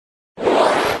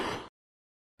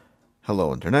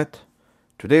Hello Internet.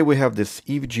 Today we have this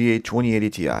EVGA 2080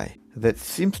 Ti that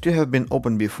seems to have been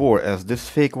opened before, as this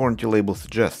fake warranty label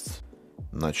suggests.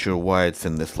 Not sure why it's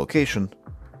in this location.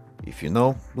 If you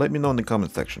know, let me know in the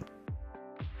comment section.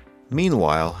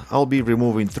 Meanwhile, I'll be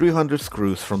removing 300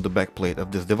 screws from the backplate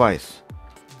of this device,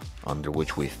 under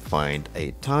which we find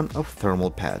a ton of thermal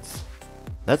pads.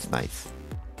 That's nice.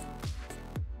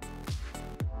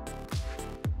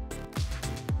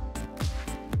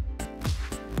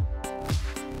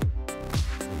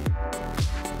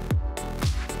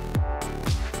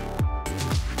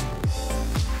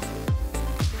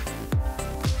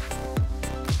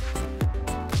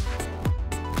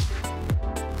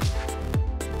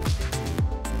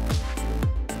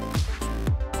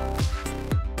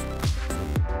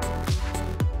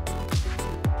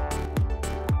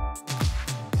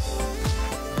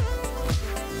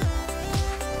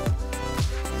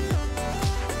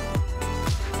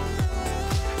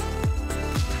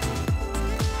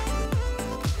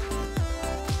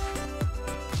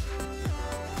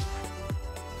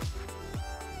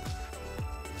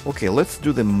 Okay, let's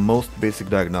do the most basic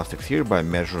diagnostics here by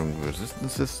measuring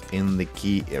resistances in the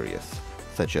key areas,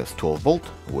 such as 12 volt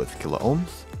with kilo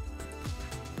ohms,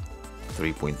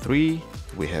 3.3,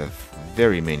 we have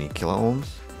very many kilo ohms,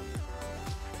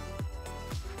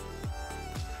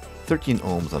 13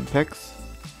 ohms on PEX,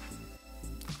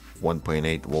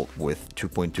 1.8 volt with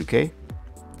 2.2K,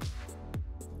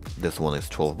 this one is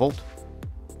 12 volt,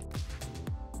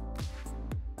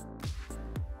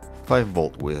 5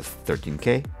 volt with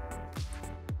 13K,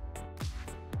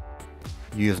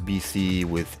 USB-C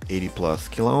with 80 plus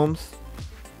kilo ohms,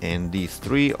 and these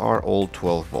three are all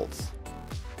 12 volts.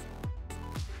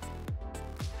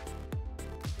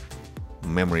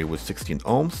 Memory with 16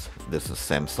 ohms, this is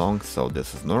Samsung, so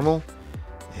this is normal.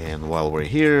 And while we're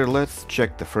here, let's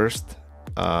check the first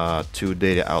two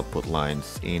data output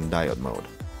lines in diode mode.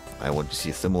 I want to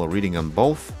see a similar reading on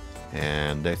both,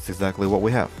 and that's exactly what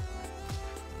we have.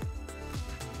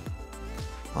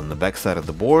 On the back side of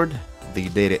the board, the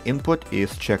data input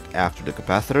is checked after the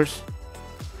capacitors.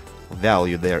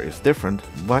 Value there is different,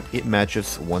 but it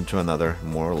matches one to another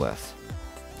more or less.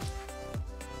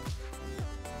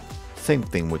 Same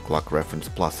thing with clock reference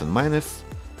plus and minus,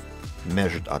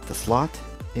 measured at the slot,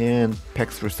 and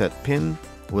PEX reset pin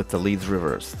with the leads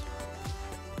reversed.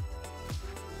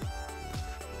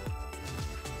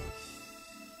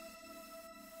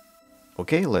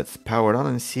 Okay, let's power it on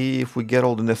and see if we get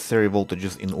all the necessary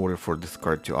voltages in order for this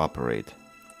card to operate.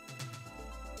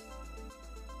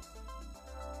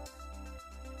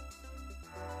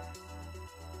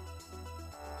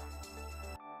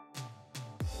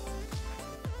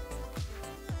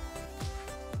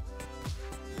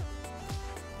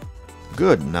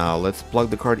 Good, now let's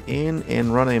plug the card in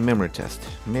and run a memory test.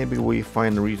 Maybe we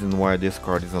find the reason why this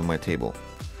card is on my table.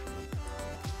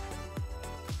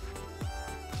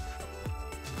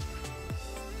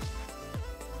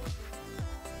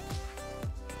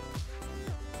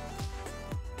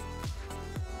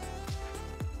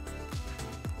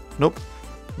 Nope,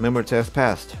 memory test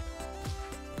passed.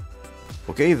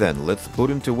 Okay then, let's boot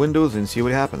into Windows and see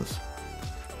what happens.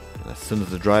 And as soon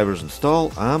as the drivers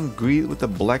install, I'm greeted with a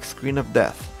black screen of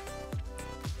death.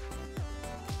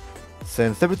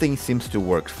 Since everything seems to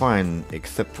work fine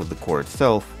except for the core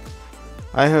itself,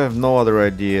 I have no other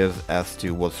ideas as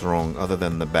to what's wrong other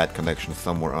than the bad connection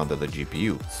somewhere under the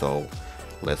GPU. So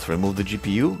let's remove the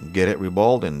GPU, get it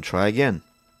reballed, and try again.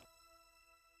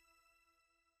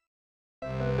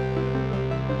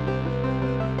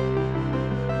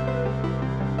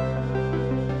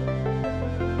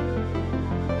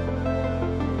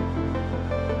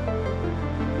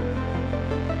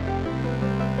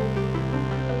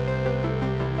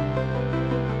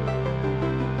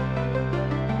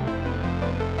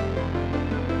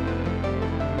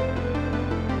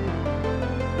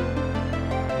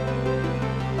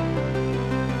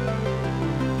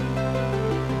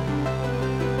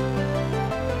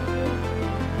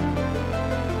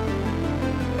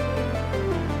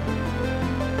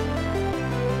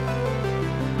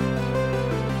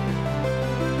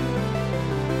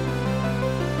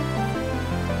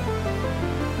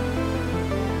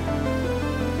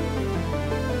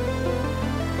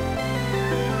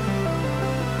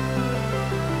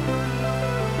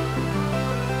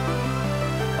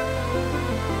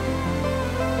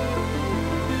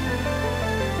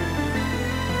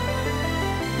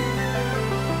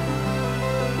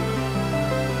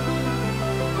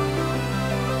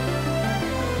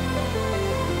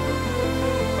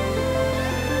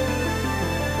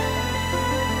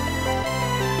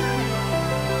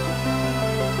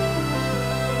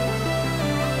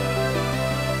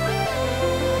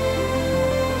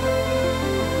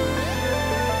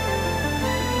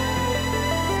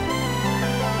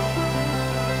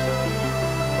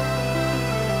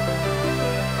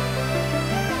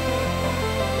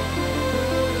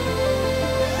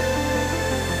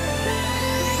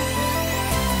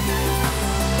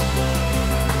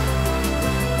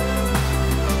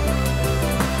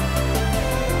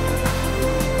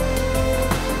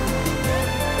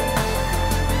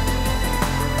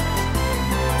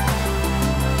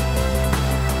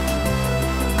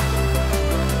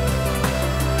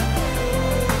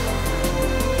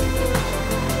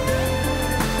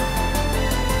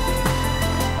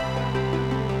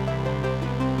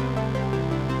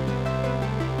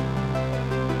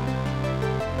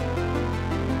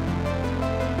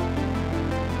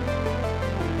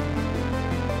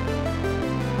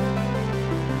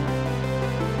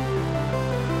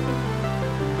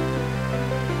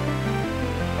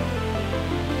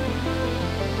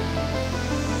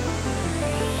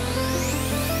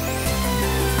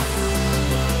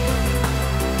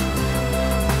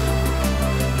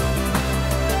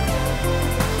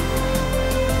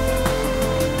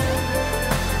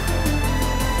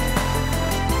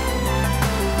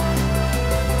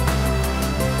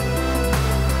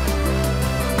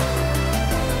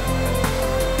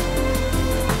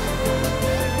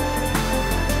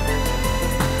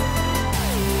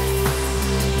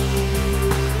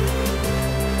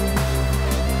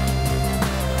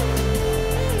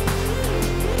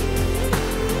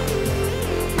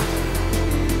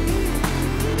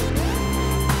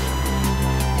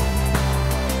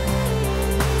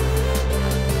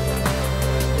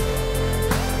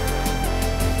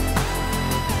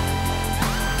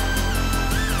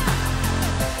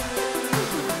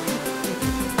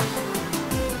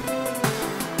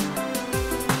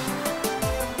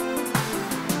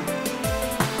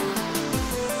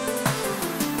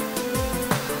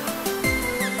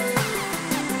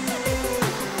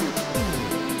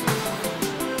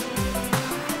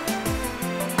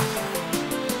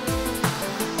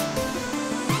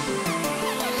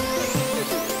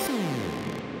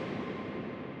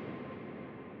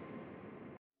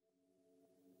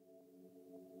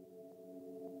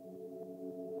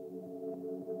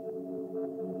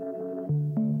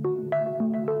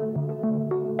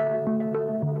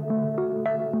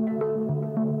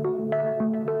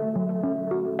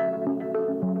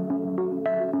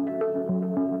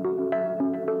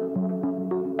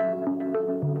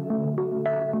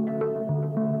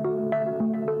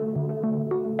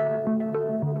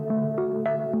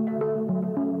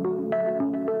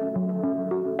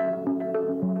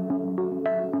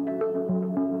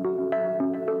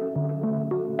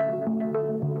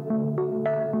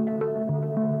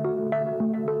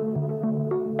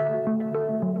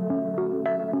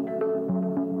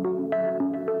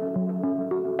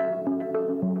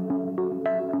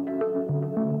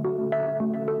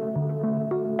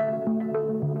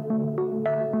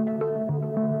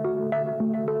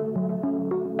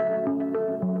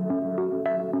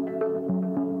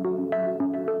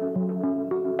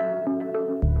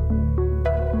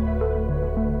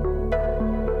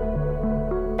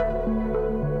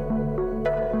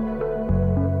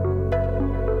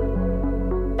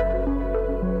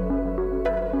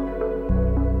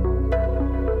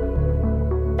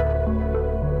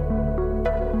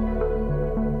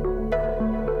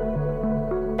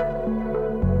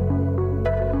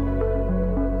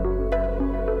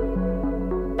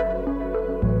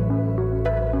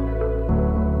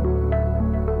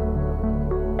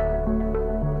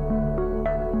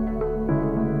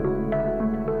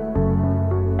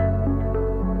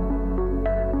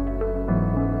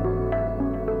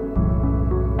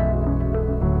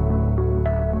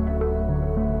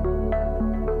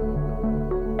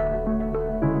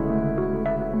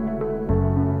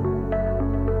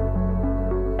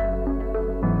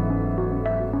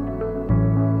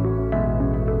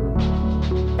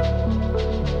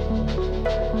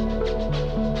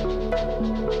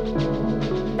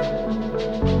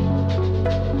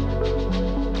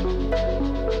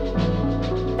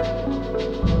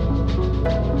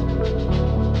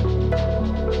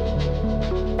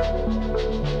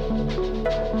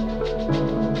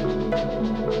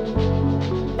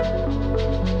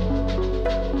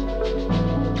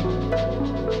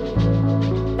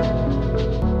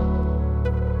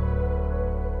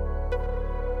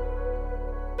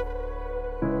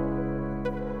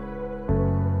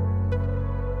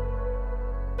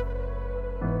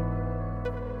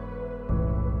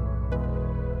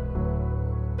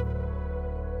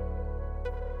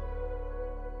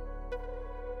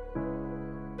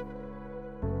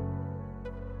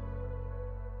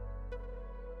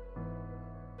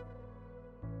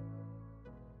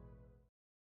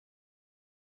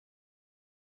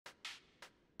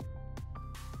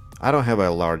 I don't have a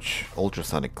large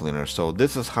ultrasonic cleaner, so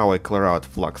this is how I clear out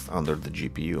flux under the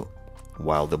GPU.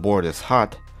 While the board is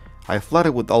hot, I flood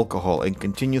it with alcohol and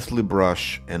continuously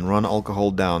brush and run alcohol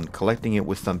down, collecting it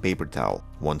with some paper towel.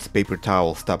 Once paper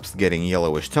towel stops getting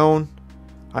yellowish tone,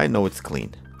 I know it's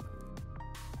clean.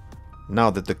 Now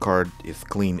that the card is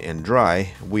clean and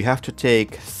dry, we have to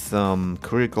take some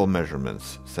critical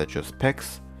measurements such as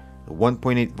PEX,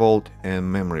 1.8 volt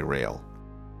and memory rail.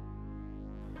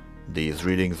 These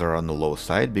readings are on the low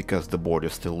side because the board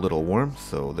is still a little warm,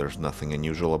 so there's nothing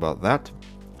unusual about that.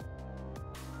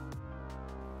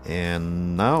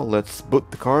 And now let's boot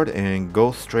the card and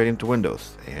go straight into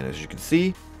Windows. And as you can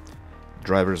see,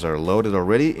 drivers are loaded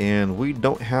already and we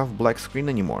don't have black screen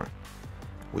anymore,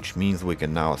 which means we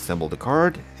can now assemble the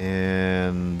card,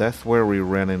 and that's where we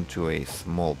ran into a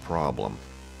small problem.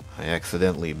 I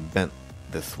accidentally bent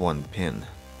this one pin.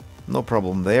 No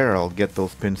problem there, I'll get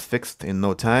those pins fixed in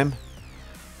no time.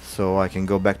 So I can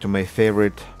go back to my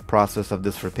favorite process of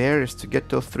this repair is to get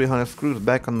those 300 screws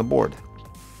back on the board.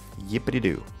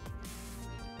 Yippity-doo.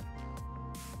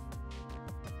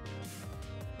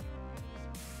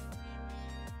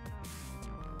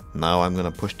 Now I'm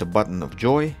gonna push the button of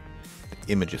joy.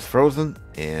 The image is frozen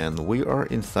and we are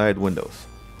inside Windows.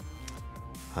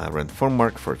 I ran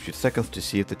FormMark for a few seconds to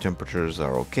see if the temperatures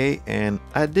are okay, and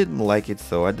I didn't like it,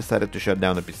 so I decided to shut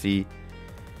down the PC,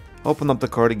 open up the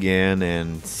card again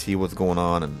and see what's going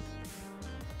on, and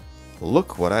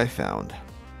look what I found.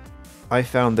 I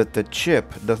found that the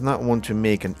chip does not want to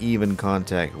make an even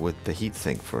contact with the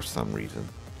heatsink for some reason.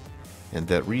 And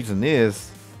that reason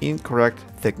is incorrect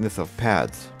thickness of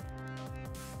pads.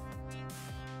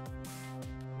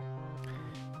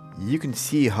 You can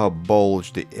see how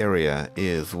bulged the area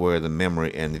is where the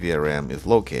memory and VRAM is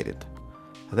located.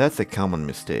 That's a common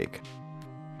mistake.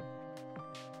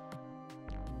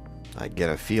 I get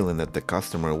a feeling that the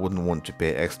customer wouldn't want to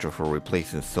pay extra for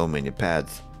replacing so many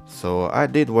pads, so I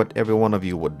did what every one of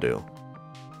you would do.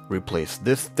 Replace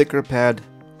this thicker pad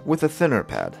with a thinner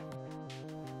pad.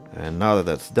 And now that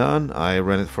that's done, I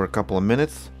ran it for a couple of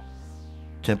minutes.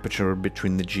 Temperature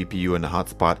between the GPU and the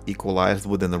hotspot equalized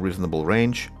within a reasonable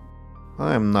range.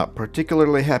 I'm not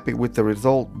particularly happy with the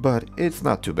result, but it's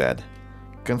not too bad,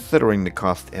 considering the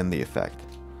cost and the effect.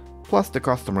 Plus the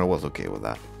customer was okay with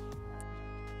that.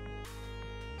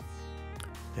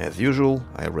 As usual,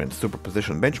 I ran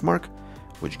superposition benchmark,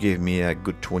 which gave me a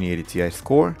good 2080 Ti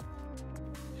score.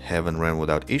 Haven't ran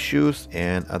without issues,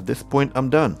 and at this point I'm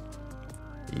done.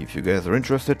 If you guys are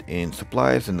interested in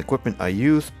supplies and equipment I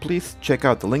use, please check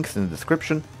out the links in the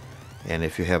description, and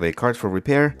if you have a card for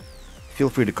repair, feel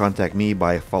free to contact me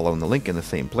by following the link in the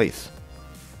same place.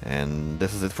 And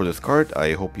this is it for this card.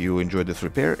 I hope you enjoyed this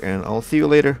repair, and I'll see you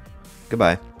later.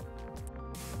 Goodbye.